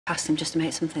asked him just to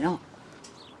make something up.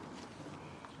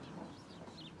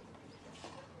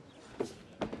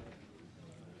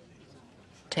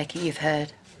 Take it you've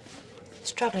heard.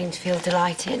 Struggling to feel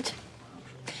delighted.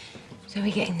 So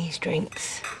we're getting these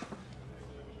drinks.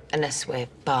 Unless we're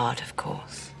barred, of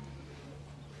course.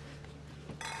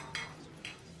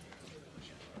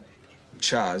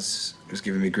 Chaz was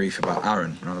giving me grief about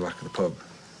Aaron around the back of the pub.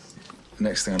 The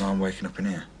next thing I know, I'm waking up in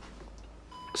here.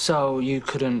 So you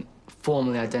couldn't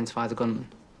formally identify the gunman?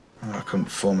 Well, I couldn't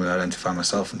formally identify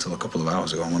myself until a couple of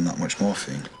hours ago on that much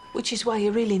morphine. Which is why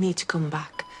you really need to come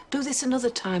back. Do this another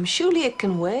time. Surely it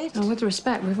can wait. Oh, with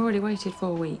respect, we've already waited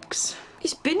 4 weeks.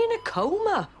 He's been in a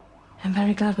coma. I'm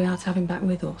very glad we are to have him back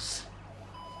with us.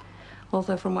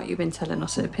 Although from what you've been telling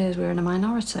us, it appears we're in a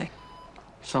minority.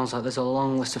 Sounds like there's a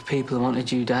long list of people who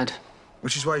wanted you dead.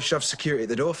 Which is why you should have security at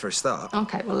the door for a start.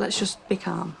 OK, well, let's just be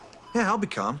calm. Yeah, I'll be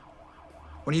calm.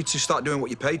 When you two start doing what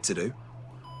you're paid to do.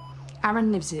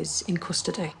 Aaron Nivs in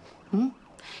custody.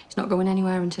 He's not going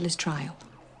anywhere until his trial.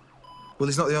 Well,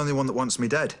 he's not the only one that wants me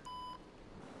dead.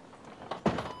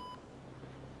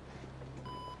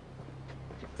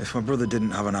 If my brother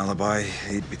didn't have an alibi,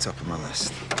 he'd be top of my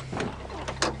list.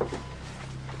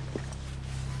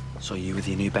 Saw you with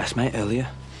your new best mate earlier.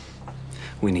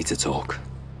 We need to talk.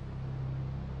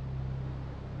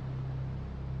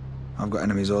 I've got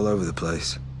enemies all over the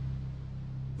place.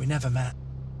 We never met.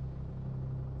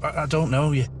 I don't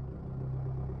know you.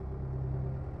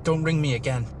 Don't ring me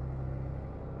again.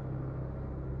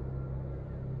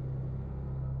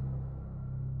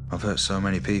 I've hurt so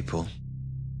many people.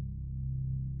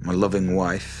 My loving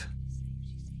wife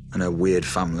and her weird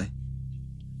family.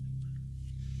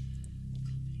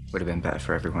 Would have been better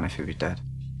for everyone if he was dead.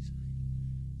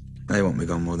 They want me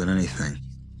gone more than anything.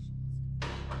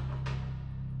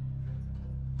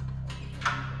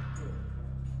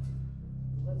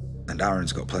 And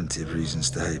Aaron's got plenty of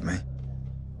reasons to hate me.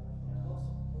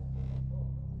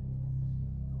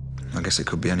 I guess it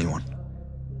could be anyone.